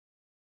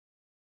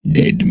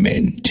Dead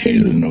men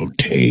tell no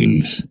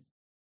tales.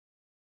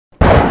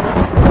 15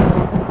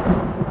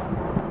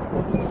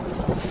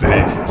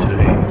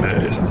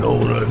 men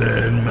older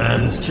than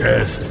man's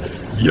chest.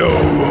 Yo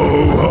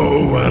ho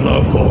ho and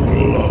a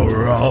bottle of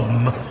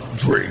rum.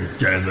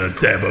 Drink and the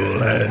devil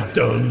had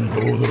done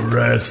for the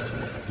rest.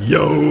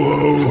 Yo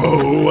ho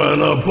ho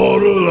and a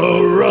bottle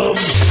of rum.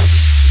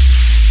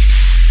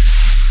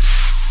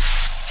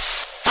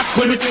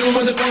 What will we do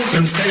with the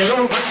drunken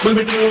sailor? What will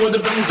we do with the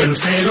drunken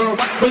sailor?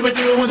 What will we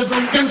do with the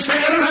drunken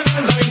sailor?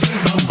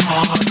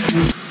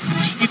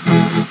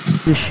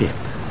 A ship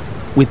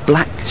with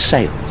black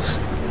sails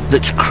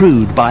that's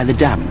crewed by the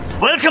damned.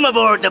 Welcome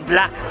aboard the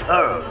Black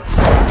Pearl.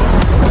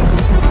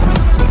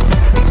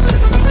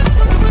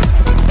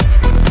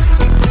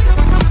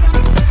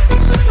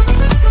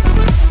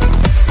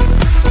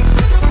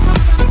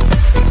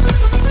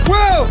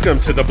 Welcome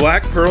to the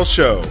Black Pearl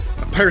Show,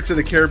 a Pirates of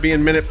the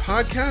Caribbean Minute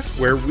podcast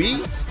where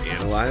we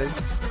analyze,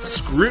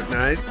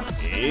 scrutinize,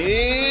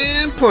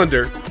 and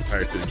plunder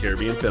Pirates of the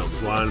Caribbean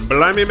films one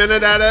blimey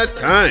minute at a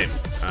time.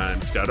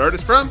 I'm Scott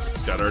Artist from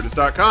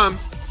ScottArtist.com.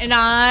 And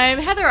I'm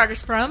Heather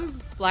Artist from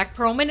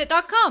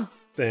BlackPearlMinute.com.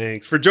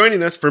 Thanks for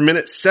joining us for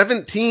minute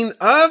 17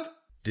 of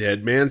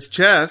Dead Man's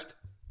Chest.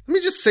 Let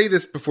me just say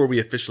this before we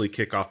officially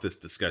kick off this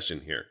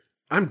discussion here.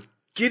 I'm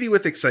giddy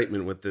with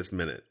excitement with this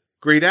minute.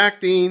 Great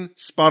acting,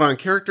 spot-on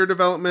character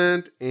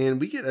development, and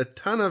we get a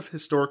ton of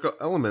historical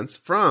elements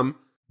from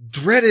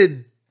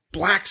dreaded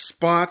black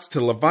spots to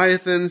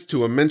Leviathans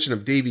to a mention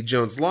of Davy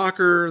Jones'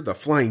 locker, the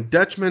Flying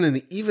Dutchman,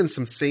 and even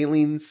some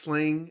sailing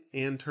slang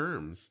and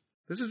terms.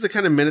 This is the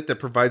kind of minute that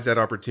provides that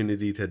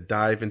opportunity to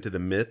dive into the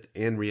myth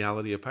and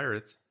reality of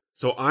pirates.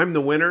 So I'm the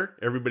winner.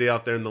 Everybody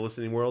out there in the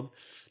listening world,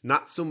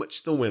 not so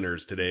much the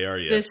winners today, are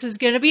you? This is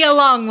going to be a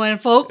long one,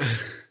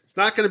 folks. It's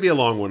not going to be a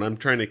long one. I'm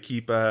trying to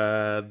keep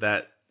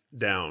that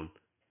down.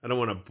 I don't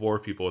want to bore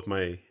people with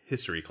my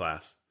history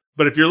class.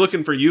 But if you're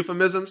looking for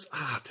euphemisms,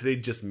 today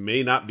just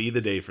may not be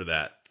the day for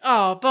that.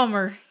 Oh,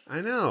 bummer.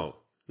 I know.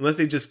 Unless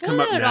they just come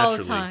up Good all the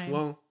naturally. time.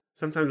 Well,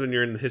 sometimes when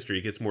you're in the history,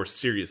 it gets more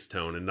serious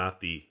tone and not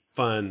the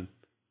fun,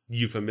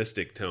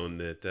 euphemistic tone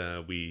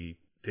that we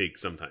take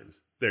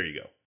sometimes. There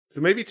you go.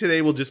 So maybe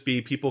today will just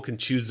be people can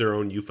choose their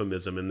own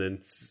euphemism and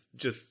then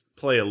just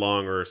play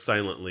along or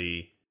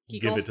silently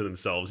Giggle? give it to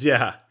themselves.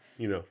 Yeah,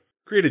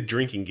 create a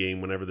drinking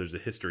game whenever there's a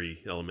history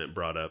element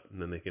brought up,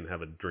 and then they can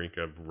have a drink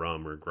of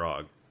rum or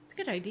grog. It's a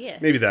good idea.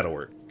 Maybe that'll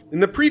work. In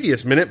the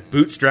previous minute,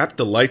 Bootstrap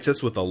delights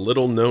us with a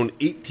little-known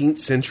 18th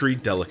century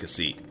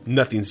delicacy.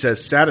 Nothing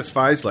says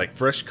satisfies like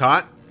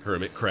fresh-caught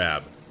hermit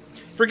crab.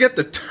 Forget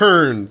the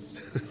turns.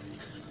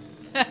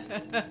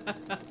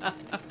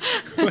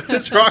 What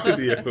is wrong with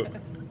you?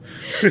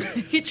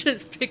 You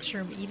just picture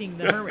him eating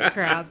the hermit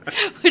crab,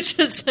 which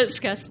is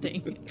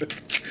disgusting.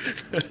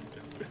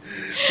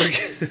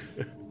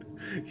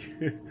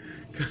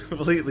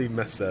 Completely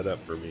messed that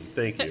up for me.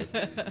 Thank you.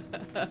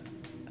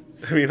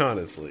 I mean,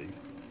 honestly.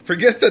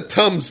 Forget the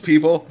Tums,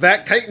 people.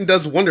 That chitin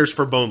does wonders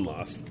for bone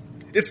loss.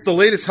 It's the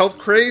latest health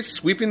craze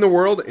sweeping the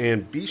world,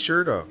 and be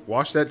sure to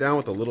wash that down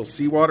with a little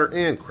seawater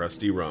and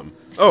crusty rum.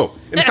 Oh,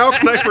 and how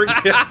can I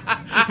forget?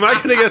 Am I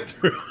going to get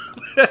through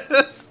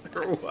this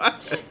or what?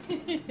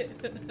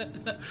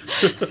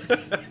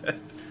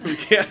 We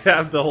can't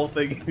have the whole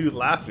thing you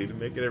laughing and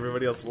making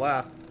everybody else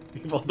laugh.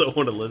 People don't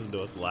want to listen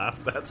to us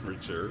laugh, that's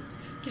for sure.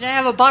 Can I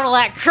have a bottle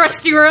of that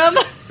crusty rum?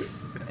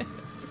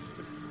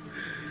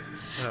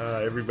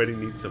 Everybody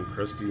needs some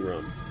crusty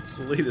rum. It's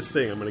the latest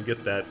thing. I'm going to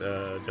get that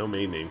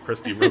domain name,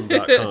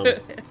 crustyrum.com.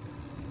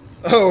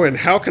 Oh, and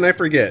how can I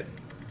forget?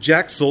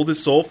 Jack sold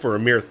his soul for a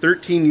mere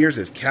 13 years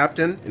as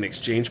captain in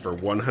exchange for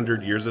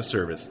 100 years of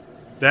service.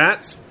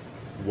 That's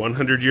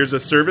 100 years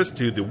of service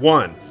to the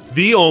one,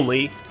 the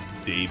only,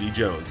 Davy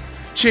Jones.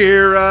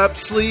 Cheer up,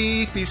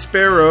 sleepy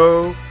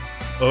sparrow.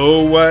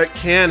 Oh, what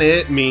can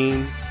it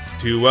mean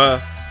to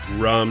a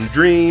rum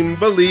dream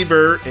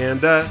believer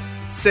and a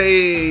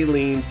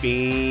sailing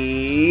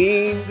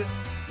fiend?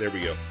 There we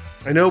go.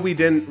 I know we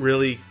didn't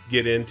really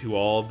get into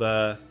all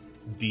the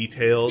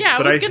details. Yeah,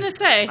 but I was going to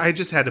say. I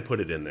just had to put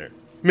it in there.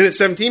 Minute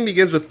 17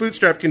 begins with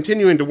Bootstrap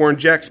continuing to warn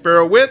Jack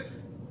Sparrow with,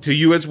 "To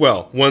you as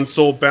well, one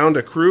soul bound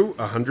a crew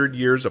 100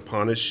 years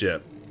upon his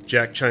ship."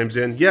 Jack chimes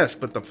in, "Yes,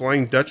 but the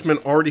Flying Dutchman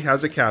already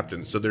has a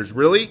captain, so there's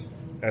really..."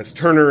 As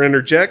Turner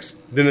interjects,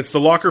 "Then it's the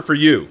locker for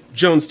you.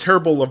 Jones'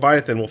 terrible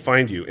Leviathan will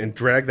find you and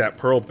drag that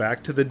pearl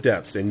back to the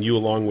depths and you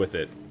along with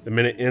it." The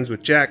minute ends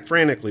with Jack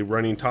frantically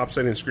running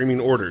topside and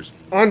screaming orders.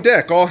 "On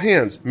deck, all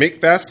hands,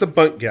 make fast the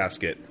bunk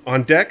gasket.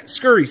 On deck,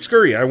 scurry,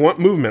 scurry, I want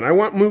movement, I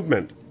want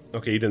movement."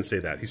 Okay, he didn't say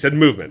that. He said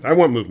movement. I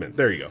want movement.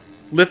 There you go.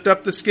 "Lift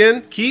up the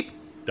skin, keep... ...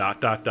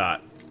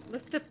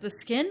 Lift up the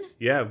skin?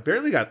 Yeah,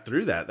 barely got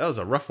through that. That was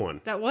a rough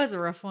one. That was a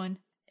rough one.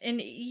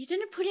 And you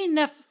didn't put in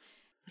enough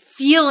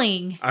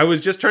feeling I was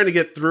just trying to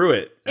get through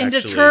it, into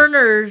actually.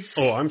 Turner's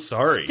I'm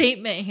sorry.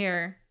 statement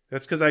here.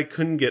 That's because I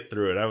couldn't get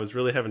through it. I was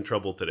really having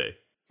trouble today.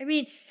 I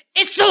mean,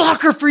 it's the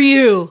locker for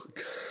you.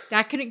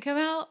 That couldn't come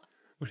out?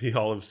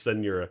 All of a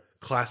sudden you're a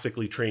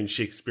classically trained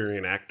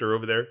Shakespearean actor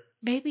over there?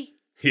 Maybe.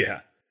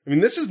 Yeah. I mean,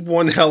 this is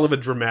one hell of a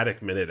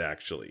dramatic minute,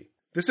 actually.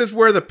 This is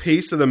where the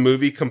pace of the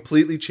movie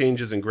completely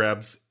changes and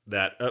grabs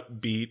that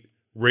upbeat,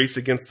 race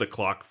against the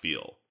clock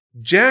feel.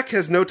 Jack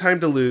has no time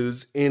to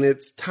lose, and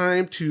it's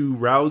time to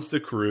rouse the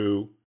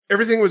crew.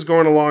 Everything was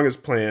going along as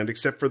planned,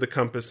 except for the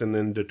compass and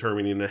then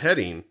determining a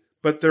heading.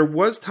 But there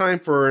was time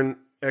for an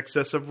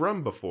excess of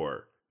rum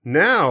before.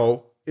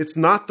 Now, it's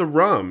not the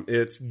rum.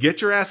 It's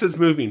get your asses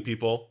moving,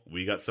 people.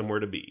 We got somewhere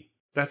to be.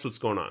 That's what's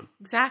going on.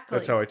 Exactly.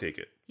 That's how I take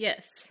it.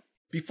 Yes.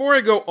 Before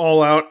I go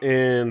all out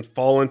and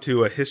fall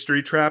into a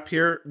history trap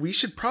here, we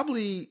should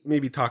probably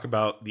maybe talk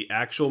about the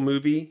actual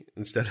movie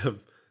instead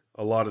of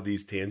a lot of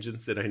these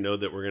tangents that I know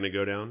that we're going to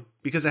go down.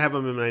 Because I have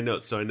them in my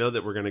notes, so I know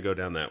that we're going to go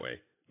down that way.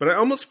 But I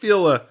almost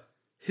feel a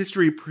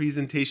history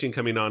presentation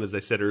coming on, as I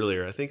said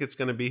earlier. I think it's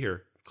going to be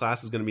here.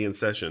 Class is going to be in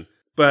session.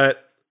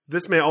 But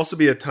this may also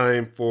be a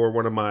time for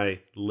one of my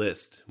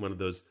lists, one of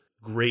those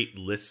great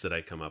lists that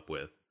I come up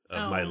with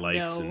of my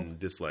likes and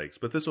dislikes.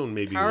 But this one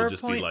maybe will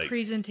just be like... PowerPoint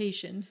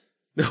presentation.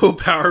 No,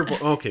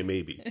 PowerPoint. Okay,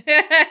 maybe.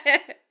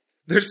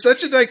 There's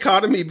such a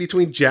dichotomy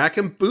between Jack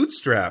and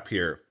Bootstrap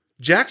here.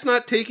 Jack's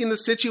not taking the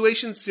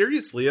situation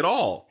seriously at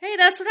all. Hey,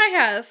 that's what I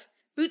have.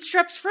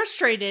 Bootstrap's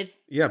frustrated.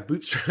 Yeah,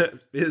 Bootstrap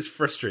is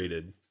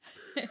frustrated.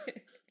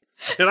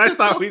 And I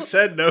thought we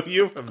said no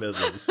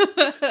euphemisms.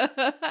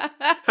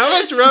 How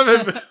much rum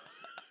have...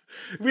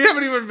 We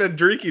haven't even been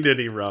drinking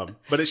any rum,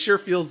 but it sure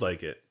feels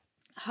like it.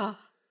 Huh.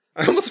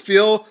 I almost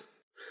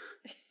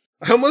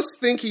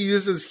think he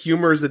uses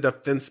humor as a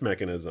defense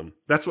mechanism.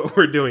 That's what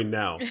we're doing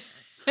now.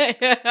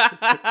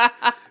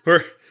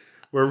 We're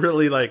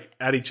really like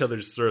at each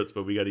other's throats,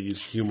 but we got to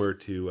use humor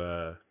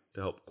to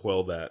help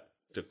quell that,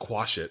 to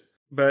quash it.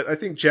 But I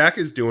think Jack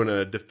is doing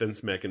a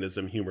defense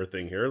mechanism humor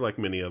thing here, like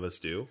many of us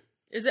do.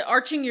 Is it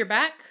arching your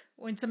back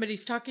when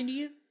somebody's talking to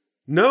you?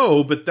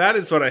 No, but that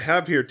is what I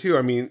have here too.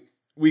 I mean,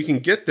 we can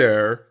get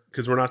there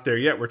because we're not there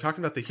yet. We're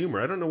talking about the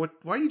humor. I don't know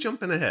why are you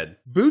jumping ahead?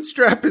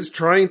 Bootstrap is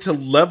trying to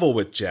level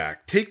with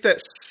Jack. Take that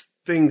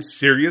thing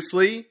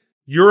seriously.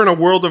 You're in a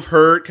world of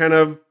hurt kind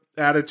of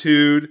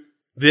attitude.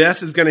 The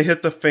S is going to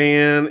hit the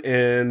fan,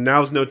 and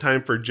now's no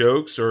time for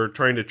jokes or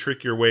trying to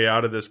trick your way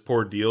out of this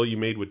poor deal you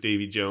made with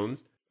Davy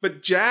Jones.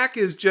 But Jack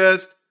is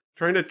just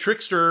trying to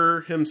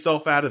trickster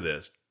himself out of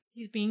this.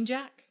 He's being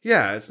Jack.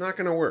 Yeah, it's not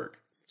going to work.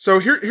 So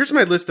here's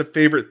my list of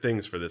favorite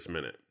things for this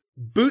minute.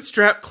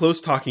 Bootstrap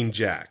close-talking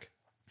Jack.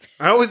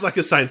 I always like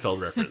a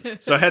Seinfeld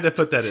reference, so I had to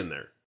put that in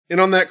there.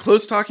 And on that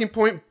close-talking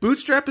point,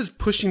 Bootstrap is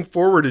pushing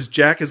forward as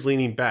Jack is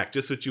leaning back,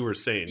 just what you were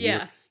saying.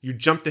 Yeah. You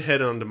jumped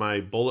ahead onto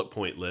my bullet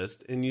point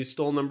list, and you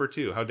stole number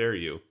 2. How dare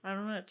you? I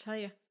don't know what to tell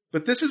you.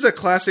 But this is a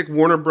classic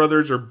Warner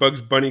Brothers or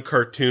Bugs Bunny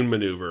cartoon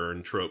maneuver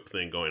and trope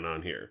thing going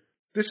on here.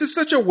 This is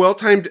such a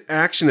well-timed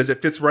action as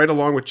it fits right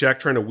along with Jack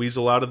trying to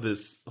weasel out of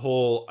this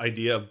whole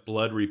idea of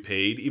blood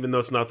repaid, even though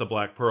it's not the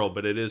Black Pearl,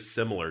 but it is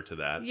similar to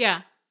that.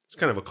 Yeah. It's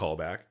kind of a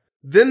callback.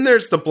 Then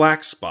there's the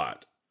black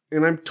spot,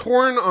 and I'm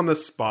torn on the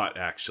spot,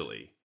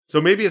 actually. So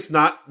maybe it's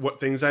not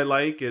what things I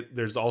like.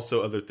 There's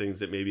also other things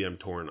that maybe I'm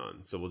torn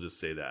on, so we'll just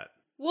say that.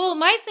 Well,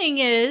 my thing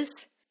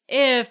is,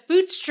 if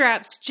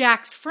Bootstrap's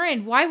Jack's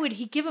friend, why would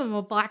he give him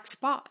a black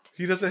spot?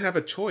 He doesn't have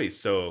a choice,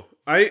 so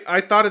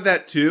I thought of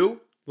that too.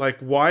 Like,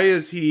 why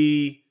is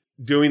he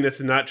doing this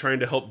and not trying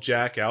to help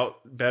Jack out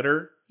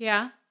better?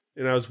 Yeah.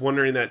 And I was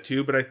wondering that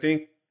too, but I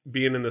think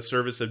being in the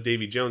service of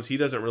Davy Jones, he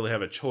doesn't really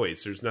have a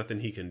choice. There's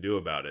nothing he can do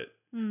about it.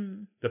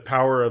 The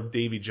power of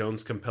Davy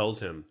Jones compels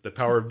him. The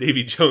power of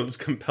Davy Jones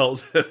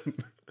compels him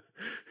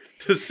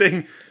to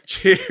sing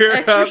 "Cheer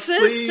Up,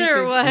 Exorcist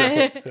or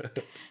what?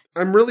 No.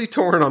 I'm really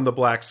torn on the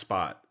black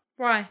spot.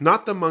 Why?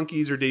 Not the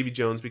Monkees or Davy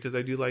Jones, because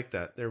I do like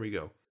that. There we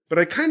go. But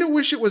I kind of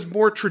wish it was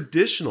more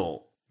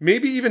traditional.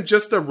 Maybe even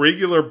just a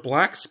regular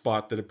black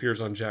spot that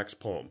appears on Jack's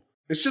palm.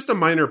 It's just a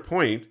minor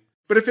point.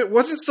 But if it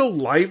wasn't so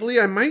lively,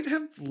 I might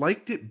have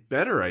liked it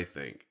better, I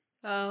think.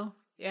 Oh,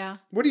 yeah.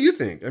 What do you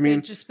think? I mean,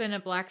 It'd just been a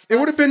black spot. it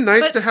would have been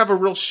nice to have a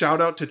real shout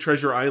out to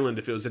Treasure Island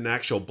if it was an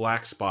actual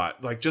black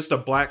spot. Like just a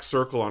black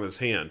circle on his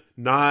hand.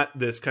 Not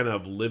this kind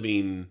of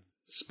living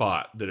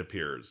spot that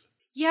appears.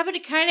 Yeah, but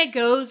it kind of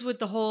goes with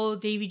the whole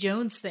Davy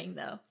Jones thing,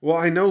 though. Well,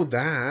 I know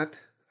that.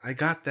 I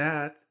got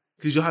that.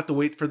 Because you'll have to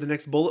wait for the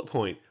next bullet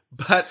point.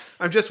 But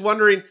I'm just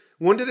wondering,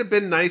 wouldn't it have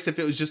been nice if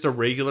it was just a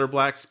regular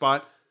black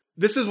spot?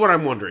 This is what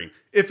I'm wondering.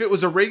 If it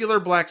was a regular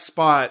black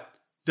spot,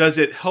 does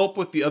it help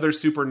with the other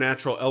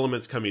supernatural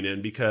elements coming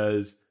in?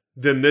 Because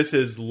then this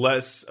is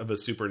less of a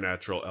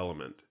supernatural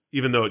element,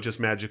 even though it just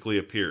magically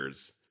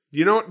appears.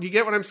 You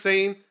get what I'm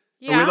saying?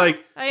 Yeah, Are we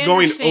like I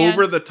going understand.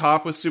 over the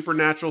top with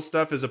supernatural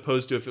stuff as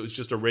opposed to if it was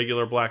just a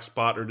regular black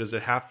spot, or does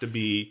it have to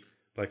be,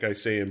 like I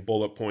say in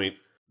bullet point,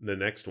 the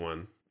next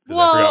one?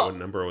 Because I forgot what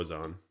number it was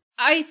on.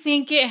 I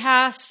think it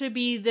has to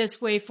be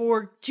this way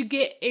forward to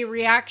get a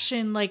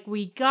reaction like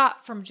we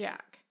got from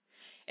Jack.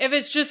 If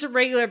it's just a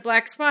regular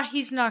black spot,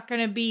 he's not going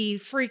to be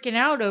freaking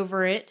out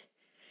over it.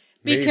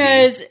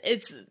 Because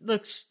it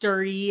looks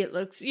dirty. It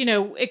looks,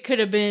 it could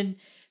have been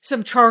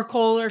some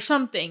charcoal or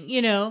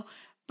something,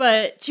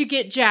 But to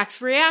get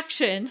Jack's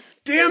reaction,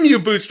 Damn you,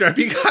 Bootstrap,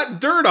 you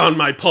got dirt on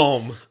my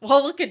palm.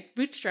 Well, look at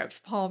Bootstrap's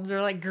palms.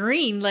 They're like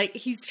green. Like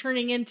he's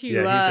turning into...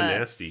 Yeah, he's a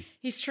nasty.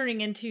 He's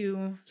turning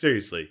into...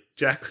 Seriously,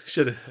 Jack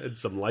should have had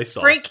some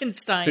Lysol.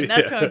 Frankenstein.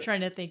 That's what I'm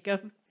trying to think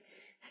of.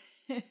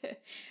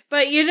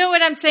 But you know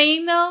what I'm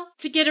saying, though?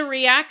 To get a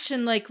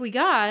reaction like we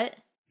got...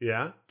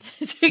 Yeah?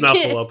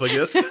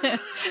 Snuffleupagus.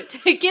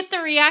 To get the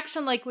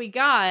reaction like we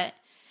got...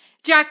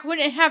 Jack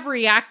wouldn't have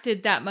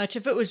reacted that much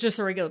if it was just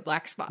a regular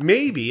black spot.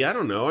 Maybe. I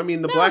don't know. I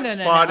mean, the black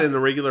spot in the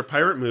regular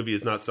pirate movie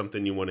is not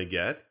something you want to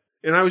get.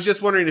 And I was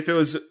just wondering if it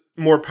was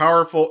more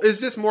powerful. Is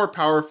this more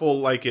powerful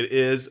like it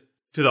is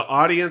to the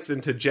audience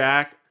and to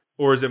Jack?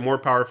 Or is it more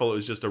powerful it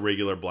was just a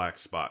regular black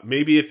spot?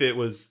 Maybe if it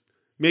was...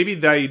 Maybe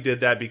they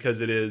did that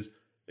because it is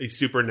a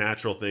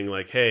supernatural thing.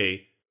 Like,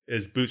 hey,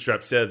 as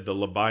Bootstrap said, the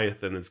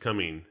Leviathan is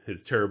coming.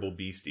 His terrible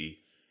beastie.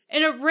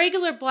 And a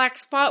regular black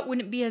spot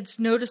wouldn't be as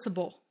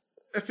noticeable.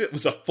 If it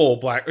was a full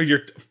black...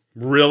 You're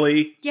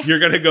really? Yeah. You're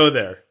going to go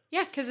there?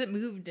 Yeah, because it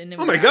moved and it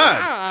Oh my God.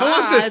 How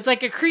long's this? It's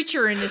like a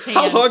creature in his hand.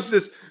 How long's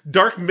this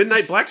dark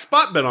midnight black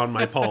spot been on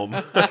my palm?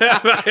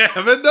 I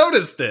haven't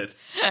noticed it.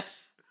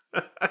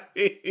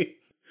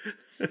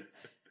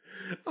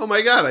 Oh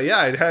my God. Yeah,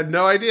 I had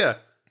no idea.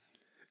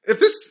 If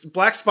this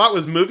black spot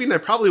was moving, I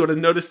probably would have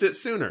noticed it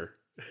sooner.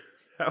 Is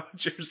that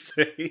what you're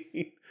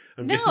saying?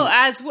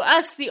 As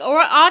us, the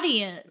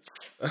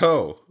audience.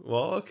 Oh,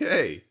 well,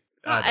 okay.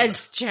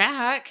 As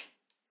Jack.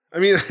 I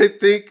mean, I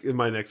think in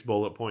my next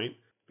bullet point,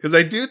 because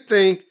I do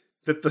think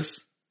that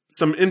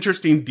some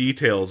interesting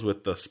details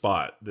with the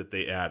spot that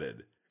they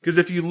added. Because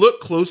if you look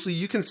closely,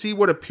 you can see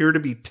what appear to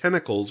be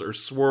tentacles or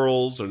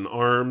swirls and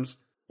arms,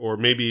 or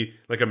maybe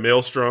like a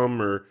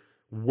maelstrom or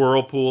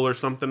whirlpool or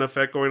something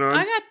effect going on.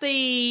 I got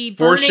the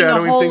burning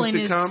foreshadowing a hole things in to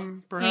his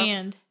come, perhaps.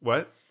 hand.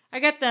 What? I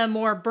got the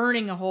more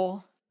burning a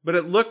hole. But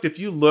if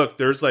you look,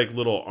 there's like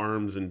little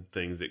arms and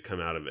things that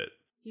come out of it.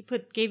 You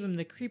gave him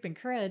the creeping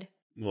cred.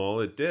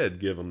 Well, it did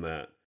give him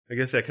that. I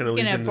guess that kind of leads leads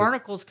into... He's going to have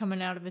barnacles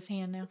coming out of his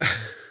hand now.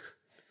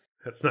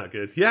 That's not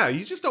good. Yeah,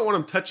 you just don't want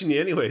him touching you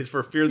anyways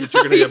for fear that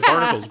you're going to get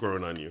barnacles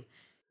growing on you.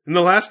 And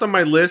the last on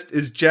my list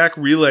is Jack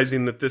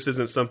realizing that this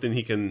isn't something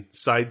he can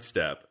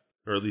sidestep,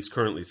 or at least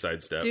currently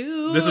sidestep.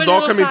 This is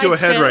all coming to a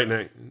head right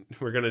now.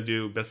 We're going to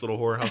do Best Little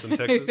Horror House in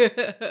Texas.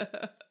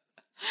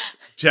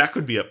 Jack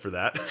would be up for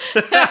that.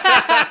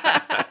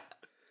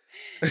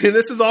 And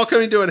this is all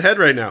coming to a head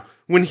right now.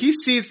 When he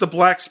sees the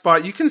black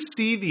spot, you can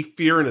see the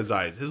fear in his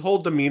eyes. His whole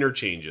demeanor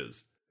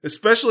changes,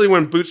 especially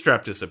when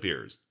Bootstrap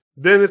disappears.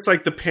 Then it's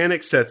like the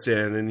panic sets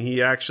in and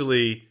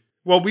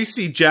we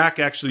see Jack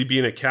actually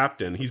being a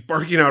captain. He's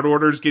barking out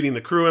orders, getting the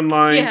crew in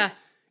line. Yeah.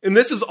 And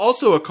this is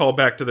also a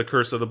callback to the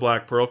Curse of the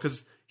Black Pearl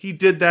because he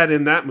did that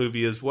in that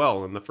movie as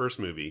well, in the first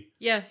movie.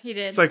 Yeah, he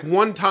did. It's like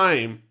one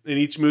time in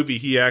each movie,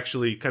 he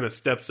actually kind of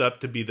steps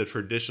up to be the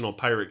traditional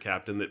pirate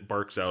captain that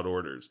barks out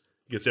orders.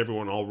 Gets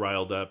everyone all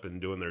riled up and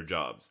doing their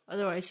jobs.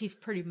 Otherwise, he's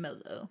pretty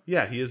mellow.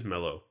 Yeah, he is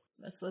mellow.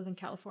 Must live in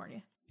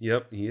California.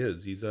 Yep, he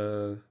is. He's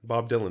a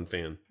Bob Dylan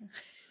fan.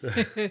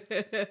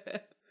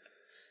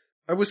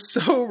 I was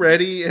so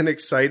ready and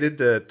excited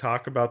to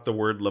talk about the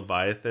word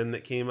Leviathan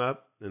that came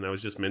up, and I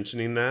was just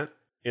mentioning that,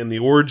 and the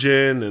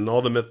origin and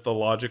all the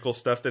mythological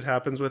stuff that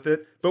happens with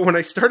it. But when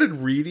I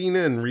started reading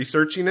and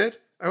researching it,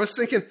 I was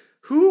thinking,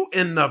 who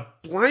in the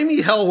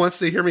blimey hell wants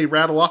to hear me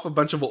rattle off a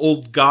bunch of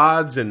old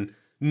gods and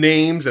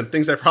names and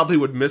things I probably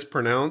would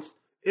mispronounce?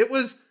 It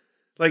was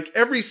like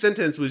every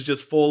sentence was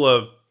just full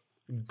of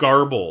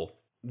garble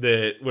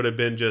that would have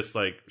been just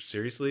like,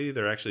 seriously?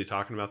 They're actually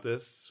talking about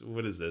this?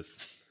 What is this?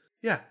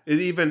 Yeah, it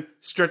even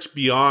stretched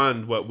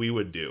beyond what we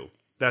would do.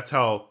 That's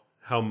how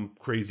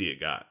crazy it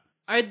got.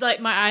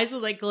 My eyes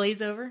would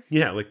glaze over.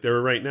 Yeah, like they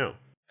were right now.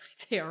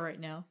 They are right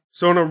now.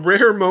 So in a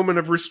rare moment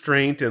of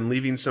restraint and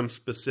leaving some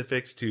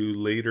specifics to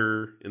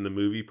later in the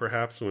movie,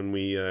 perhaps when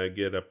we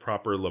get a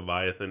proper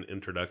Leviathan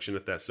introduction,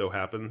 if that so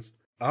happens,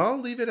 I'll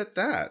leave it at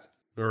that.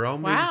 Or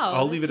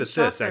I'll leave it at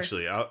this,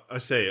 actually. I'll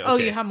say, okay. Oh,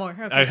 you have more.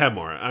 Okay. I have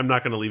more. I'm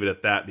not going to leave it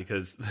at that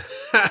because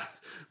that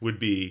would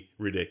be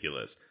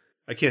ridiculous.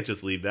 I can't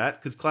just leave that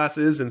because class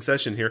is in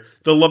session here.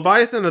 The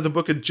Leviathan of the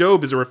Book of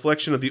Job is a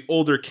reflection of the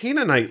older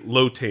Canaanite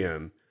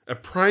Lotan, a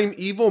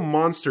primeval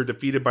monster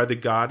defeated by the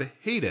god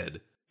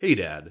Hadad. Hey,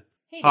 Dad.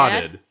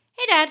 Hadad.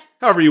 Hey, Dad.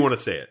 However you want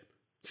to say it.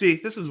 See,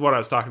 this is what I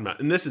was talking about.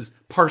 And this is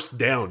parsed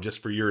down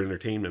just for your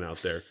entertainment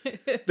out there.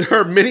 There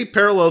are many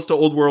parallels to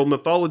Old World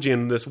mythology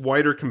in this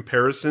wider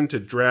comparison to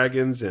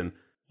dragons and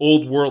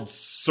Old World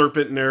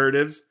serpent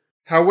narratives.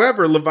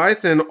 However,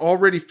 Leviathan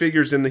already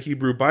figures in the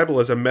Hebrew Bible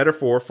as a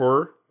metaphor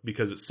for,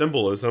 because it's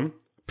symbolism,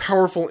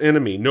 powerful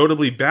enemy,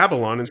 notably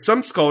Babylon, and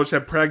some scholars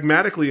have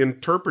pragmatically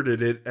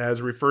interpreted it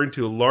as referring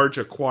to large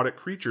aquatic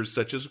creatures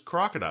such as a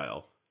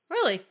crocodile.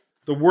 Really?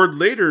 The word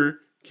later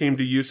came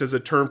to use as a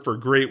term for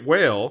great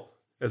whale,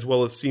 as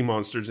well as sea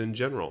monsters in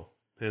general.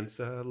 Hence,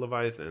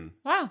 Leviathan.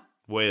 Wow.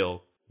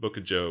 Whale, Book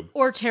of Job.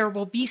 Or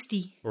terrible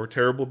beastie. Or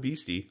terrible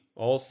beastie.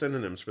 All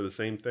synonyms for the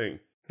same thing.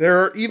 There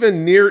are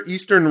even Near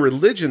Eastern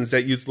religions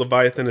that use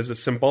Leviathan as a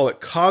symbolic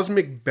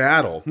cosmic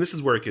battle. And this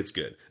is where it gets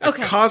good. A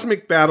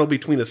cosmic battle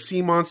between a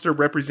sea monster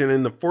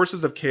representing the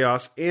forces of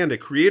chaos and a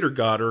creator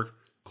god or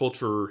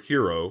culture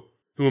hero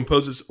who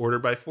imposes order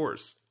by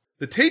force.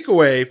 The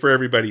takeaway for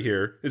everybody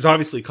here is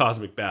obviously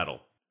cosmic battle.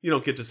 You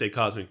don't get to say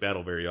cosmic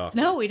battle very often.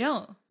 No, we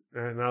don't.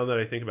 Now that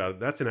I think about it,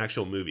 that's an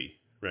actual movie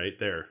right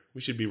there. We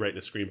should be writing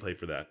a screenplay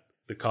for that.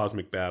 The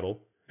cosmic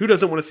battle. Who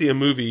doesn't want to see a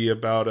movie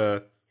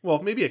about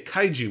maybe a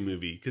kaiju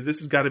movie, because this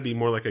has got to be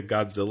more like a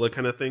Godzilla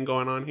kind of thing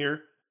going on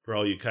here for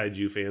all you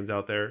kaiju fans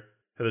out there.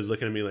 Heather's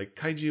looking at me like,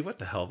 kaiju, what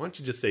the hell? Why don't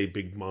you just say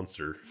big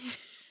monster?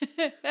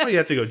 Oh, you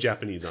have to go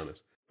Japanese on us.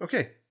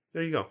 Okay,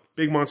 there you go.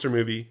 Big monster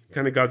movie,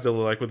 kind of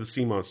Godzilla-like with a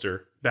sea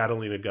monster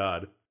battling a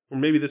god. Or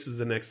maybe this is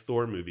the next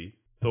Thor movie.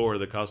 Thor,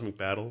 the Cosmic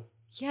Battle.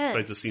 Yes.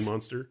 Fights a sea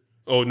monster.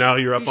 Oh, now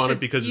you're up on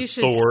it because it's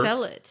Thor. You should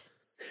sell it.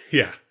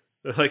 Yeah.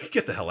 Like,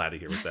 get the hell out of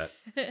here with that.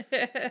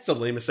 That's the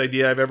lamest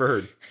idea I've ever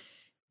heard.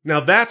 Now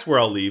that's where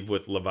I'll leave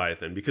with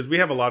Leviathan, because we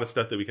have a lot of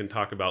stuff that we can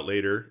talk about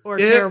later. Or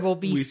Terrible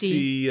Beastie. We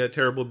see a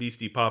Terrible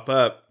Beastie pop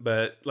up,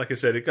 but like I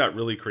said, it got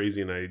really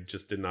crazy and I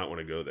just did not want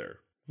to go there.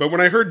 But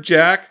when I heard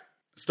Jack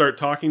start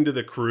talking to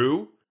the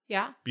crew,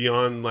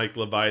 beyond like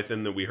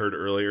Leviathan that we heard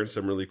earlier in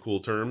some really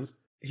cool terms,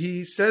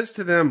 he says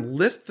to them,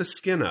 lift the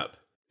skin up.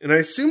 And I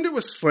assumed it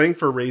was slang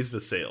for raise the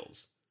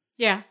sails.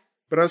 Yeah.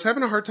 But I was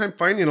having a hard time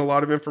finding a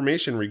lot of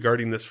information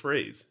regarding this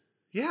phrase.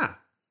 Yeah.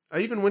 I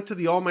even went to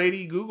the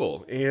almighty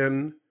Google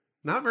and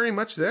not very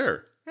much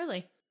there.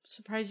 Really?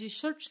 Surprised you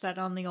searched that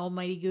on the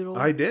almighty Google.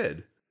 I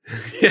did.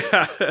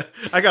 Yeah.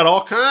 I got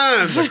all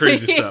kinds of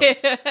crazy stuff.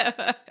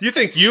 You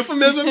think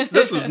euphemisms?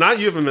 This is not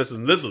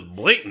euphemism. This is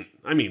blatant.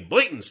 I mean,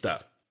 blatant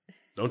stuff.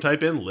 Don't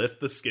type in lift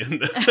the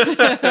skin.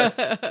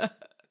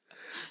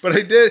 But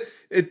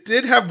it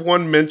did have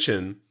one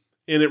mention,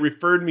 and it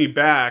referred me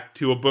back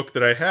to a book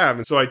that I have.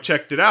 And so I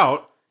checked it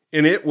out,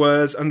 and it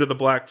was Under the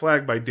Black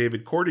Flag by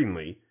David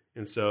Cordingley.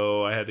 And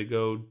so I had to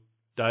go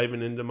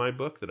diving into my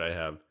book that I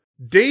have.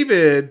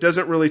 David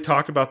doesn't really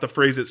talk about the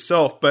phrase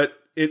itself, but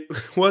it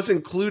was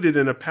included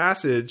in a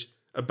passage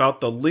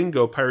about the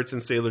lingo pirates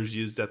and sailors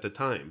used at the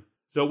time.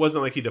 So it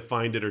wasn't like he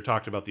defined it or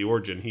talked about the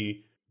origin.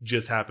 He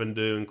just happened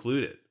to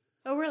include it.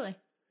 Oh, really?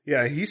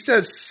 Yeah, he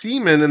says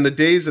seamen in the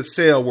days of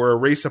sail were a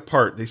race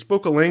apart. They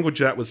spoke a language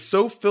that was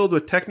so filled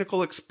with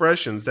technical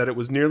expressions that it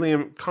was nearly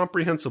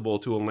incomprehensible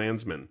to a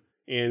landsman.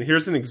 And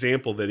here's an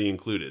example that he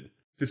included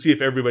to see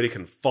if everybody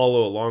can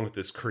follow along with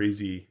this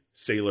crazy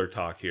sailor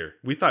talk here.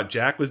 We thought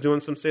Jack was doing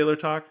some sailor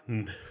talk.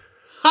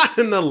 Not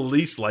in the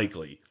least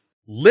likely.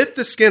 Lift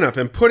the skin up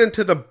and put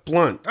into the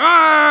blunt.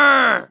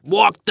 Arr!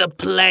 Walk the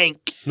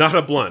plank. Not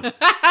a blunt.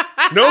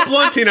 No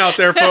blunting out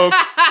there, folks.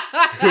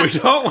 We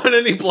don't want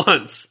any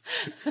blunts.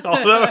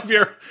 Although if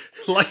you're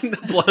lighting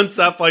the blunts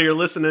up while you're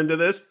listening to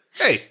this,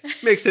 hey,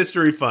 makes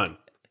history fun.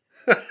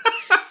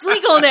 It's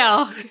legal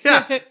now.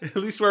 Yeah, at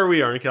least where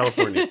we are in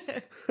California.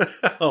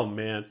 Oh,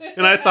 man.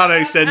 And I thought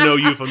I said no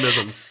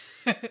euphemisms.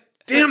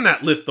 Damn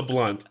that lift the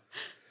blunt.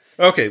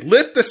 Okay,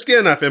 lift the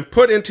skin up and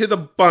put into the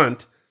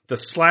bunt the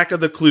slack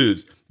of the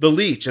clews, the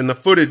leech and the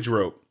footage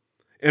rope,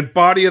 and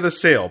body of the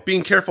sail,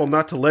 being careful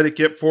not to let it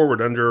get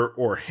forward under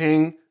or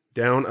hang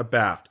down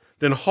abaft.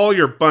 Then haul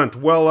your bunt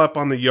well up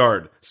on the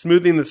yard,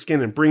 smoothing the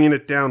skin and bringing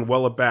it down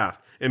well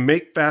abaft, and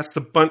make fast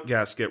the bunt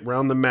gasket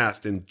round the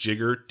mast and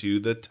jigger to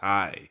the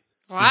tie.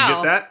 Wow. Did you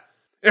get that?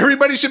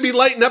 Everybody should be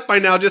lighting up by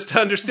now just to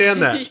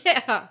understand that.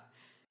 Yeah.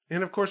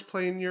 And of course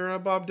playing your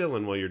Bob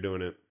Dylan while you're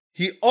doing it.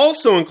 He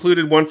also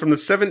included one from the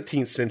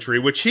 17th century,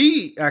 which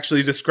he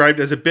actually described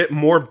as a bit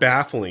more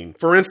baffling.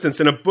 For instance,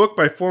 in a book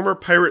by former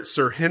pirate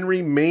Sir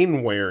Henry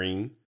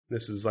Mainwaring,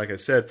 this is, like I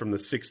said, from the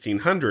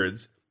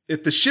 1600s,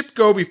 if the ship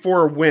go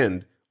before a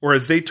wind, or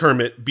as they term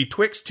it,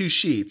 betwixt two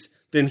sheets,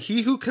 then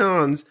he who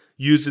cons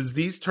uses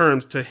these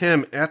terms to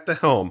him at the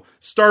helm,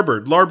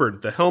 starboard,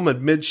 larboard, the helm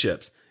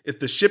amidships. If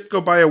the ship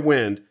go by a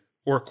wind,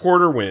 or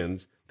quarter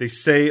winds, they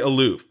say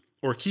aloof,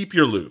 or keep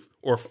your loof,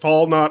 or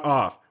fall not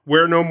off.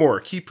 Wear no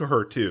more, keep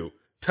her too.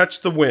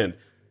 Touch the wind.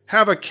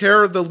 Have a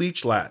care of the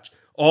leech latch.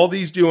 All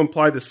these do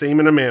imply the same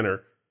in a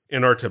manner,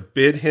 and are to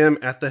bid him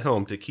at the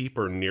helm to keep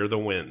her near the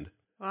wind.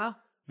 Wow.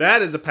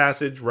 That is a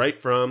passage right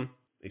from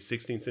a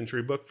 16th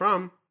century book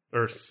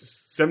or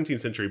 17th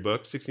century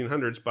book,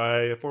 1600s,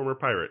 by a former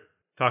pirate,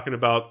 talking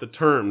about the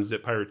terms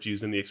that pirates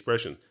use in the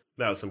expression.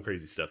 That was some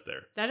crazy stuff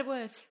there. That it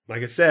was.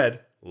 Like I said,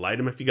 light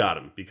them if you got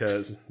them,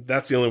 because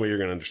that's the only way you're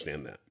going to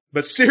understand that.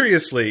 But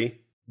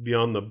seriously,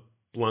 beyond the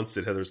blunts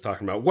that Heather's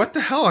talking about, what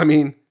the hell? I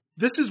mean,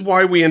 this is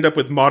why we end up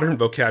with modern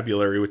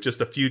vocabulary with just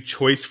a few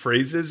choice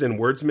phrases and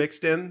words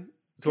mixed in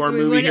to our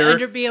movie here. We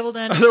wouldn't be able to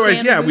understand.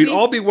 Otherwise, yeah, we'd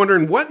all be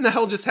wondering what in the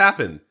hell just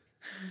happened.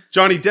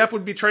 Johnny Depp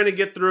would be trying to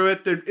get through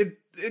it.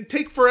 It'd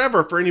take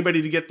forever for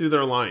anybody to get through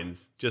their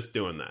lines just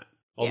doing that.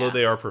 Although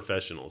they are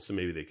professionals, so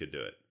maybe they could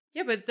do it.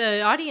 Yeah, but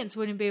the audience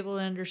wouldn't be able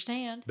to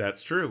understand.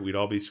 That's true. We'd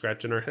all be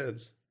scratching our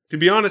heads. To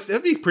be honest,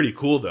 it'd be pretty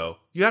cool, though.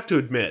 You have to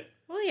admit.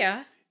 Well,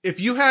 yeah. If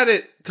you had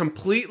it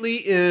completely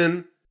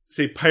in,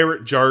 say,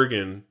 pirate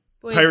jargon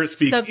With pirate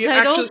speak.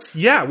 subtitles?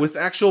 With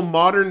actual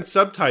modern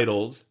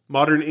subtitles,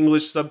 modern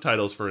English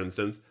subtitles, for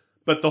instance.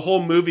 But the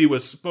whole movie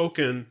was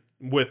spoken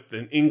with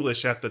an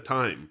English at the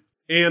time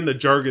and the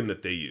jargon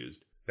that they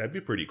used. That'd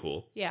be pretty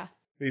cool. Yeah.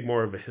 Maybe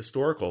more of a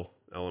historical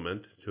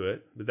element to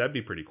it, but that'd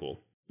be pretty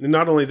cool. And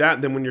not only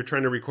that, then when you're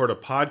trying to record a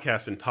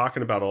podcast and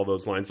talking about all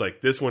those lines, like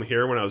this one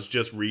here, when I was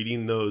just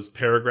reading those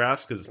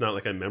paragraphs, because it's not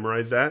like I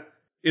memorized that,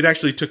 it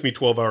actually took me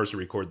 12 hours to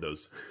record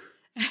those.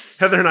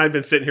 Heather and I have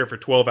been sitting here for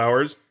 12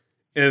 hours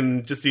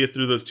and just to get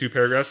through those 2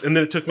 paragraphs. And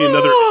then it took me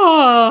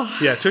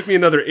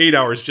another 8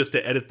 hours just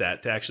to edit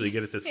that, to actually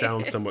get it to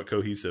sound somewhat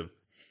cohesive.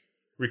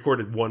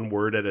 Recorded 1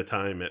 word at a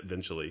time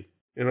eventually.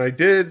 And I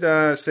did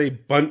say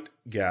bunt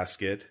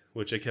gasket,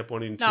 which I kept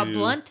wanting to... Not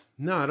blunt?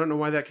 No, I don't know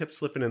why that kept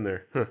slipping in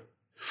there. Huh.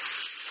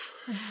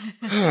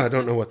 I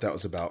don't know what that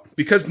was about.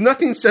 Because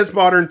nothing says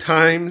modern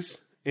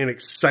times and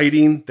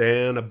exciting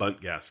than a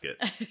bunt gasket.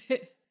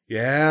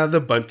 Yeah, the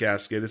bunt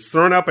gasket. It's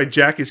thrown out by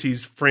Jack as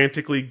he's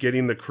frantically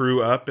getting the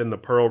crew up and the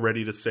Pearl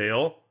ready to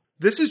sail.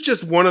 This is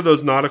just one of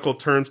those nautical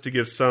terms to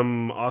give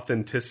some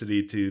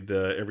authenticity to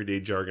the everyday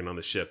jargon on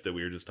the ship that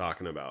we were just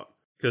talking about.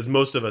 Because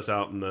most of us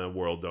out in the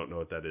world don't know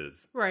what that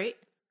is. Right.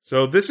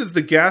 So this is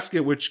the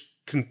gasket which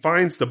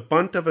confines the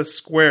bunt of a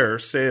square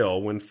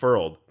sail when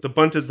furled. The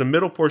bunt is the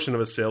middle portion of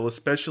a sail,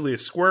 especially a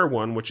square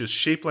one, which is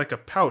shaped like a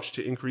pouch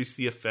to increase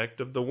the effect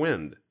of the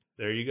wind.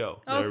 There you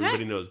go. Now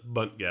everybody knows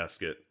bunt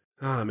gasket.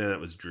 Ah, man, that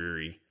was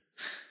dreary.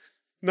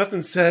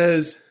 Nothing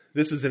says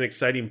this is an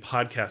exciting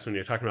podcast when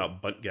you're talking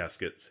about bunt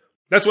gaskets.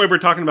 That's why we're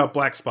talking about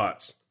black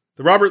spots.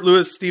 The Robert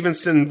Louis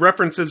Stevenson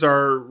references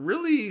are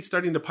really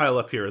starting to pile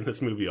up here in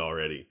this movie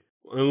already.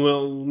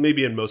 Well,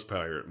 maybe in most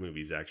pirate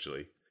movies,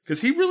 actually.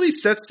 Because he really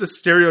sets the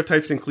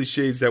stereotypes and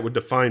cliches that would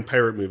define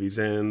pirate movies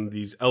and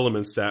these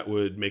elements that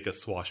would make a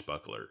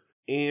swashbuckler.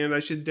 And I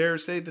should dare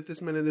say that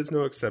this minute is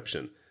no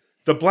exception.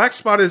 The black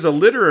spot is a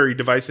literary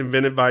device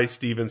invented by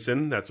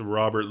Stevenson, that's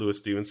Robert Louis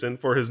Stevenson,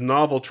 for his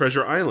novel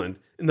Treasure Island.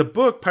 In the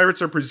book,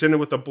 pirates are presented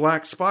with a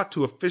black spot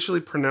to officially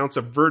pronounce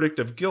a verdict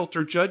of guilt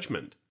or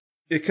judgment.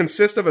 It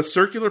consists of a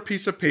circular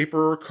piece of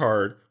paper or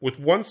card, with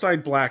one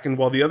side blackened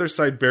while the other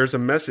side bears a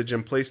message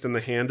and placed in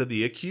the hand of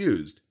the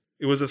accused.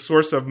 It was a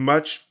source of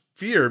much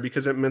fear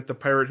because it meant the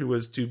pirate who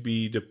was to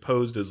be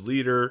deposed as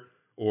leader,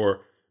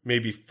 or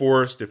maybe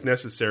forced, if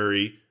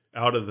necessary,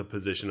 out of the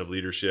position of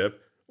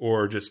leadership,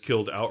 or just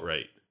killed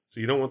outright. So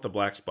you don't want the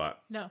black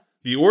spot. No.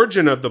 The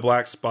origin of the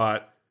black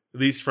spot, at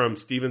least from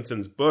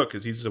Stevenson's book,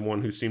 because he's the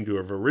one who seemed to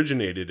have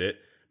originated it,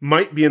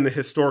 might be in the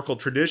historical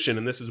tradition,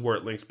 and this is where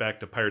it links back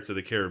to Pirates of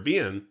the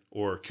Caribbean,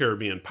 or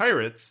Caribbean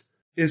pirates,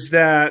 is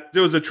that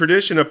there was a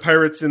tradition of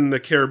pirates in the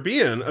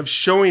Caribbean of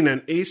showing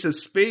an ace of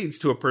spades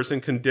to a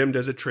person condemned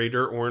as a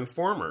traitor or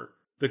informer.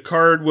 The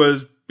card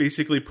was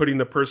basically putting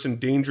the person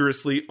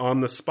dangerously on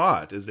the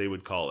spot, as they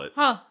would call it.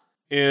 Huh.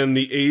 And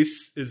the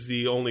ace is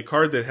the only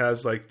card that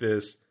has like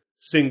this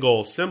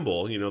single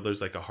symbol. You know, there's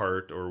like a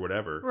heart or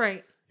whatever.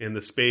 Right. And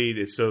the spade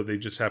is, so they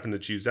just happen to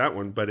choose that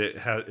one, but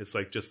it's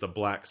like just a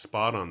black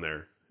spot on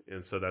there.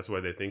 And so that's why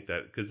they think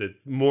that, because it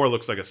more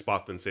looks like a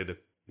spot than, say,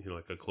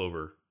 like a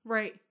clover.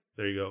 Right.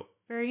 There you go.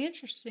 Very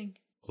interesting.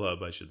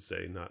 Club, I should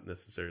say, not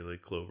necessarily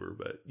clover,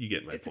 but you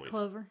get my point. It's a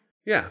clover.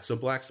 Yeah, so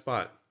black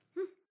spot.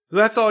 So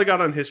that's all I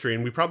got on history,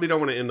 and we probably don't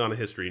want to end on a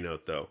history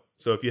note, though.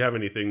 So if you have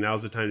anything,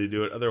 now's the time to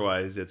do it.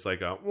 Otherwise, it's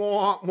like a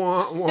wah,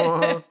 wah,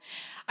 wah.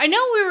 I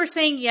know we were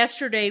saying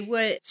yesterday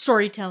what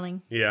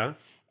storytelling. Yeah.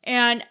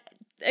 And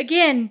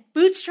again,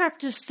 Bootstrap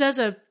just does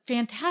a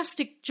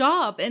fantastic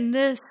job in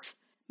this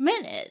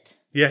minute.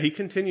 Yeah, he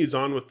continues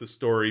on with the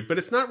story, but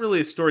it's not really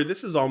a story.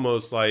 This is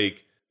almost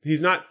like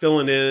he's not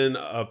filling in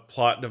a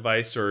plot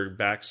device or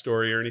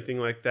backstory or anything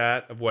like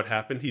that of what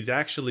happened. He's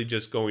actually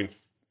just going,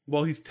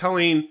 well, he's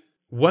telling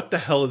what the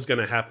hell is going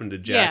to happen to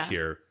Jack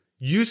here.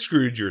 You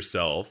screwed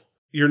yourself.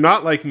 You're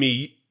not like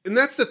me. And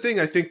that's the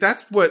thing. I think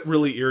that's what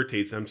really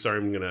irritates. I'm sorry,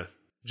 I'm going to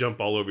jump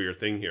all over your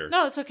thing here.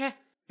 No, it's okay.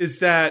 Is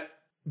that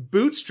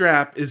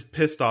Bootstrap is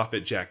pissed off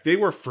at Jack. They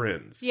were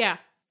friends. Yeah.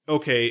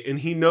 Okay, and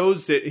he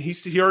knows that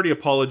he already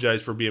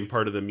apologized for being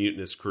part of the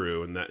mutinous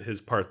crew and that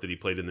his part that he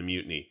played in the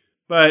mutiny.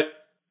 But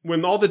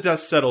when all the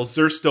dust settles,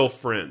 they're still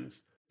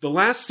friends. The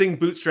last thing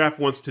Bootstrap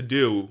wants to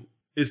do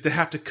is to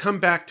have to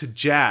come back to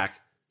Jack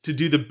to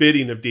do the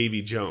bidding of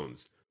Davy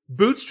Jones.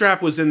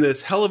 Bootstrap was in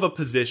this hell of a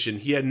position.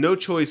 He had no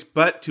choice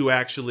but to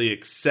actually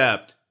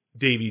accept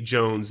Davy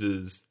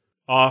Jones's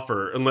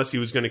offer unless he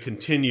was going to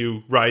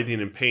continue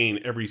writhing in pain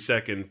every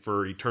second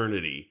for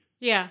eternity.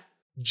 Yeah.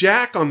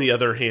 Jack, on the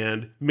other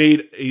hand,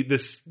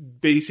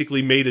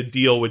 basically made a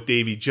deal with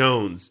Davy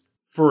Jones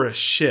for a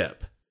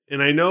ship.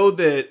 And I know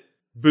that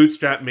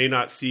Bootstrap may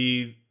not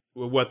see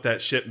what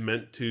that ship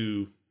meant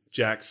to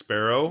Jack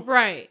Sparrow.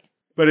 Right.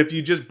 But if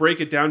you just break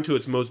it down to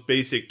its most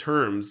basic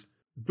terms,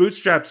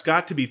 Bootstrap's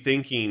got to be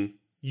thinking,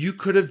 you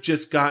could have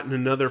just gotten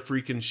another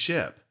freaking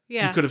ship.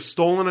 Yeah. You could have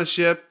stolen a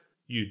ship.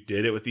 You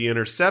did it with the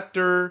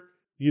Interceptor.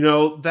 You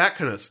know, that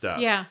kind of stuff.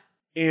 Yeah.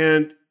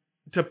 And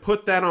to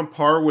put that on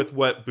par with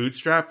what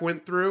Bootstrap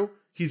went through,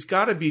 he's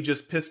got to be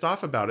just pissed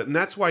off about it. And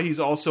that's why he's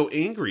also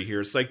angry here.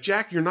 It's like,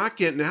 Jack, you're not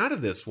getting out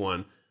of this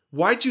one.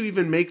 Why'd you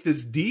even make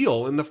this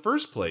deal in the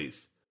first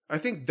place? I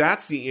think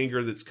that's the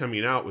anger that's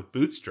coming out with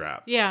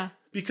Bootstrap. Yeah.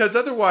 Because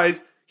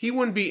otherwise, he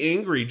wouldn't be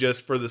angry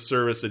just for the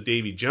service of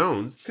Davy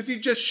Jones. Because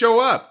he'd just show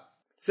up.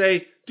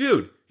 Say,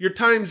 dude, your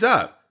time's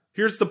up.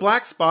 Here's the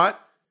black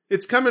spot.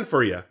 It's coming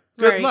for you.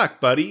 Good luck,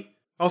 buddy.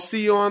 I'll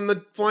see you on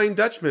the Flying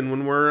Dutchman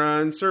when we're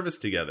in service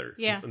together.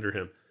 Yeah. Under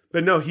him.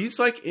 But no, he's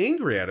like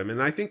angry at him.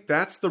 And I think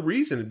that's the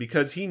reason.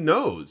 Because he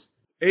knows.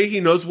 He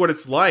knows what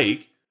it's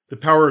like. The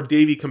power of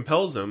Davy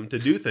compels him to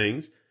do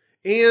things.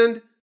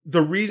 And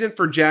the reason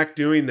for Jack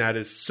doing that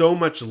is so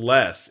much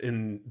less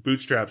in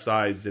Bootstrap's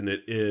eyes than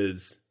it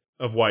is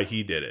of why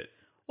he did it.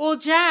 Well,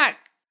 Jack,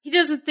 he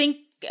doesn't think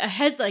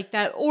ahead like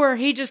that, or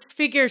he just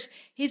figures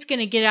he's going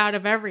to get out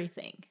of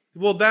everything.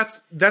 Well,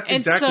 that's exactly what he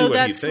thinks. And so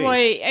that's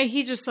why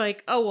he just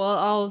like, oh, well,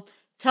 I'll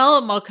tell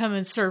him I'll come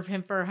and serve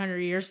him for 100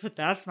 years, but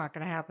that's not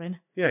going to happen.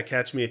 Yeah,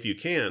 catch me if you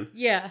can.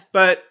 Yeah.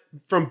 But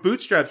from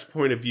Bootstrap's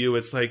point of view,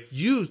 it's like,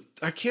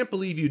 I can't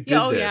believe you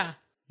did this. Yeah.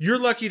 You're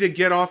lucky to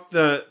get off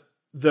the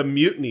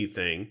mutiny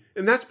thing.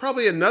 And that's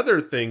probably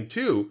another thing,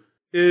 too,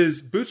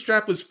 is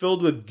Bootstrap was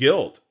filled with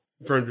guilt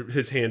from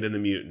his hand in the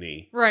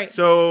mutiny. Right.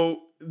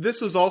 So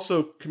this was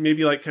also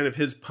maybe like kind of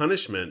his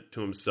punishment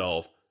to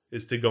himself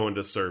is to go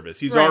into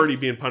service. He's already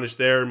being punished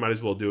there, might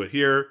as well do it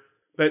here.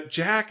 But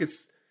Jack,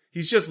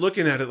 he's just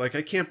looking at it like,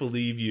 I can't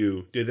believe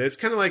you did that. It's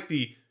kind of like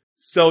the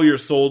sell your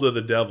soul to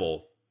the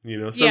devil. You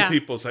know, some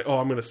people say, oh,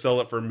 I'm going to sell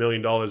it for $1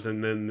 million.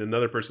 And then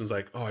another person's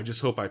like, oh, I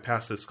just hope I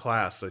pass this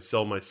class. I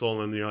sell my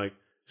soul. And you're like,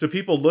 so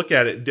people look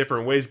at it in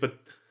different ways. But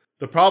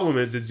the problem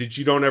is that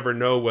you don't ever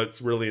know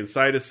what's really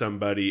inside of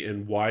somebody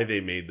and why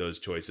they made those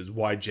choices,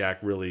 why Jack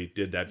really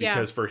did that.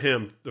 Because for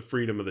him, the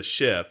freedom of the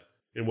ship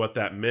and what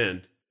that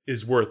meant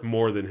is worth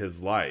more than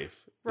his life.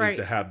 Is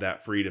to have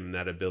that freedom and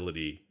that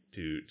ability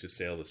to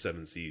sail the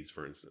seven seas,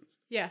 for instance.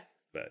 Yeah.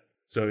 But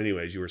so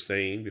anyways, you were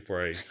saying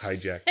before I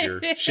hijacked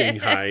your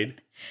Shanghai.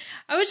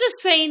 I was just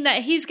saying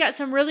that he's got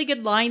some really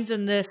good lines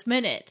in this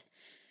minute.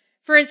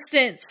 For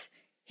instance,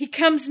 he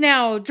comes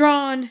now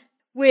drawn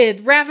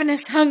with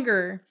ravenous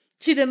hunger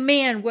to the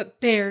man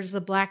what bears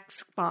the black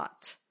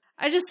spot.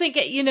 I just think,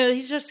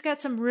 he's just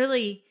got some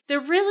they're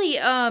really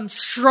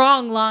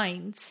strong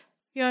lines.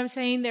 You know what I'm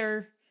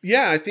saying?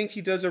 Yeah, I think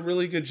he does a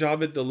really good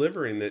job at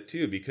delivering that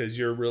too, because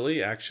you're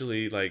really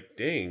actually like,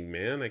 dang,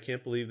 man, I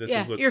can't believe this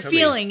is what's you're coming.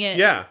 feeling it.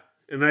 Yeah.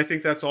 And I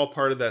think that's all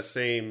part of that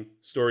same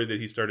story that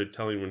he started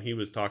telling when he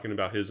was talking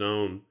about his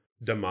own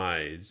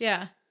demise.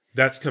 Yeah.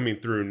 That's coming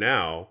through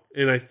now.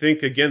 And I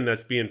think, again,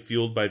 that's being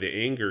fueled by the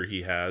anger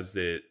he has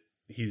that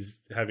he's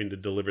having to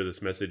deliver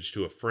this message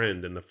to a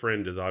friend. And the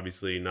friend is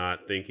obviously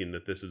not thinking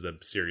that this is a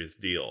serious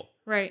deal.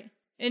 Right.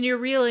 And you're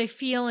really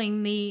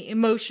feeling the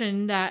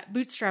emotion that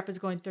Bootstrap is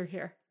going through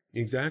here.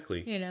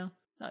 Exactly.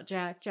 Not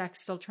Jack.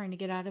 Jack's still trying to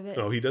get out of it.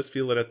 Oh, he does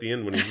feel it at the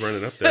end when he's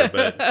running up there,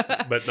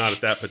 but not at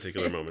that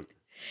particular moment.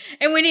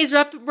 And when he's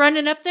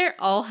running up there,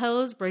 all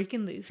hell is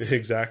breaking loose.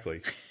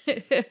 Exactly.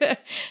 Did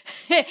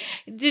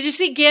you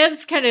see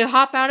Gibbs kind of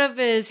hop out of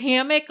his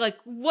hammock? Like,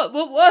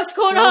 what's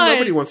going on?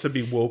 Nobody wants to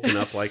be woken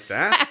up like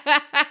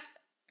that.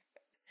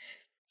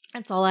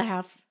 That's all I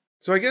have.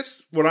 So I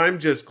guess what I'm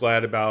just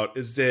glad about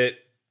is that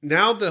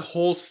now the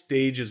whole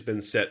stage has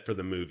been set for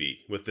the movie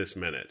with this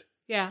minute.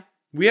 Yeah.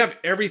 We have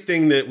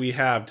everything that we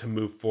have to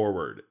move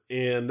forward.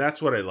 And that's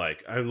what I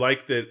like. I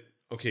like that,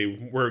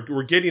 okay,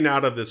 we're getting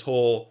out of this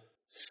whole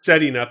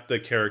setting up the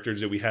characters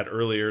that we had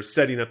earlier,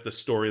 setting up the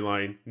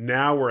storyline.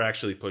 Now we're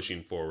actually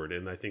pushing forward.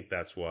 And I think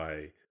that's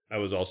why I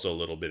was also a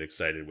little bit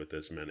excited with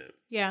this minute.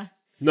 Yeah.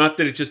 Not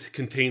that it just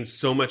contains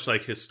so much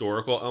like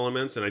historical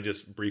elements. And I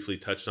just briefly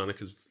touched on it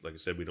because, like I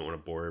said, we don't want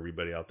to bore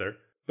everybody out there.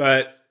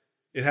 But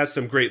it has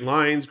some great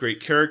lines,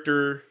 great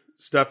character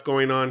stuff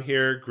going on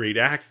here, great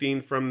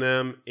acting from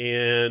them,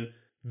 and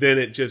then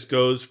it just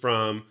goes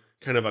from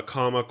kind of a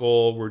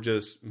comical, we're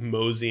just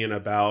moseying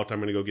about, I'm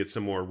going to go get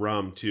some more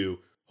rum, to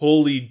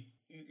holy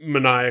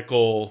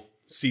maniacal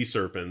sea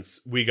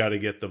serpents, we got to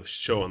get the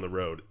show on the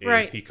road.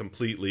 And he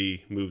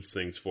completely moves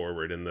things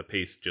forward, and the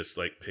pace just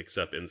like picks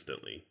up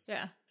instantly.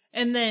 Yeah.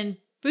 And then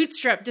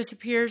Bootstrap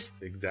disappears.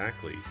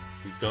 Exactly.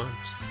 He's gone.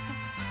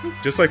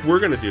 Just like we're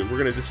going to do. We're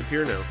going to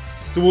disappear now.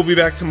 So we'll be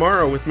back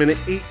tomorrow with minute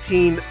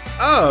 18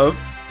 of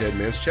Dead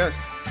Man's Chest.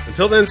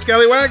 Until then,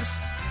 scallywags,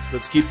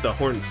 let's keep the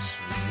horns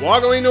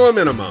swoggling to a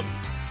minimum.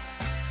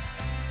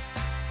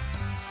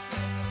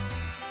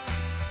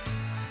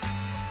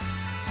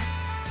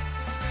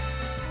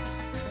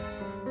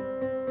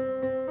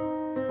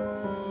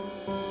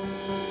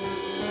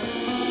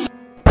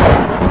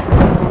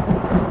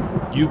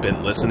 You've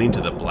been listening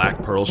to The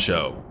Black Pearl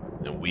Show,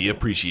 and we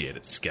appreciate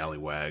it,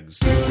 scallywags.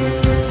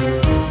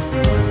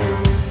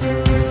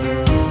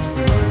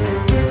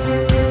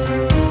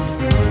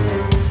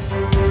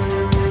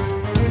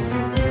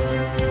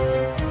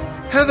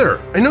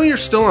 Heather, I know you're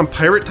still on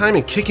pirate time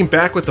and kicking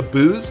back with the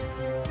booze,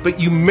 but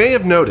you may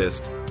have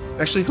noticed,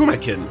 actually, who am I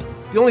kidding?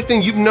 The only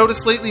thing you've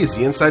noticed lately is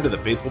the inside of the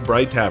Faithful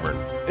Bride Tavern.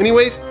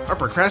 Anyways, our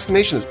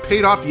procrastination has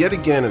paid off yet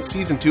again, and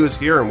Season 2 is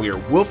here and we are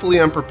willfully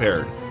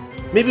unprepared.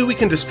 Maybe we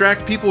can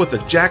distract people with the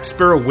Jack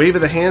Sparrow wave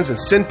of the hands and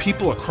send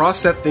people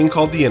across that thing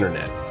called the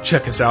internet.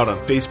 Check us out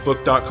on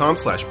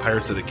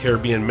Facebook.com/Pirates of the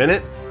Caribbean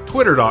Minute,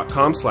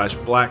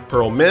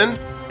 Twitter.com/BlackPearlMen,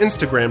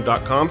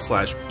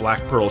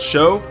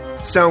 Instagram.com/BlackPearlShow,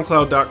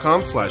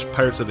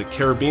 SoundCloud.com/Pirates of the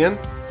Caribbean.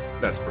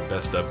 That's for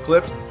best of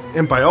clips.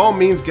 And by all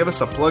means, give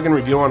us a plug and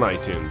review on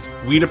iTunes.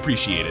 We'd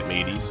appreciate it,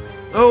 mateys.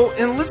 Oh,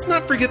 and let's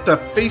not forget the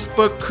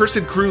Facebook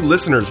Cursed Crew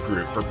listeners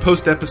group for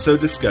post-episode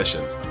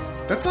discussions.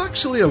 That's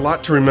actually a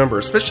lot to remember,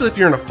 especially if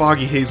you're in a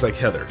foggy haze like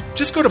Heather.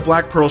 Just go to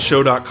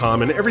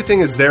blackpearlshow.com and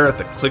everything is there at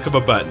the click of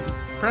a button.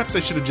 Perhaps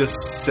I should have just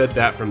said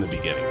that from the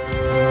beginning.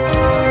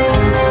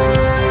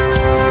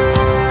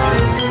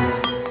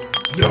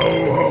 Yo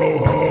ho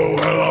ho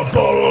and a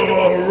bottle of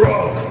rum.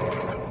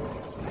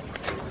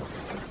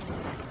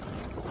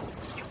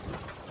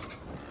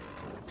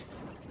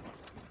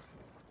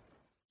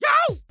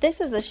 This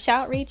is a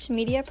Shoutreach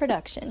Media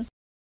production.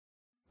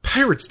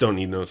 Pirates don't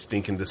need no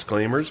stinking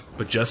disclaimers,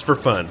 but just for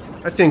fun,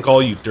 I think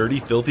all you dirty,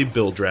 filthy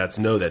bildrats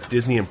know that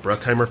Disney and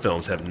Bruckheimer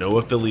Films have no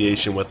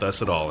affiliation with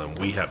us at all, and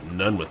we have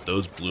none with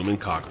those bloomin'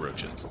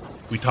 cockroaches.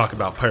 We talk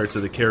about Pirates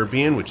of the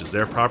Caribbean, which is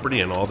their property,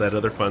 and all that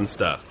other fun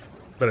stuff.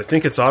 But I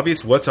think it's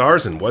obvious what's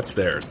ours and what's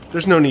theirs.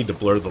 There's no need to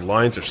blur the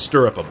lines or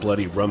stir up a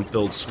bloody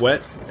rum-filled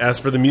sweat. As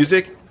for the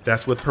music,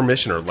 that's with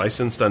permission or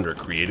licensed under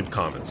Creative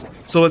Commons.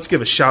 So let's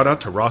give a shout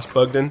out to Ross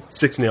Bugden,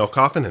 Six Nail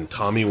Coffin, and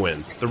Tommy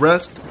Wynn. The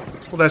rest,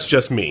 well, that's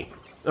just me.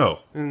 Oh,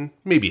 and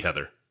maybe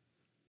Heather.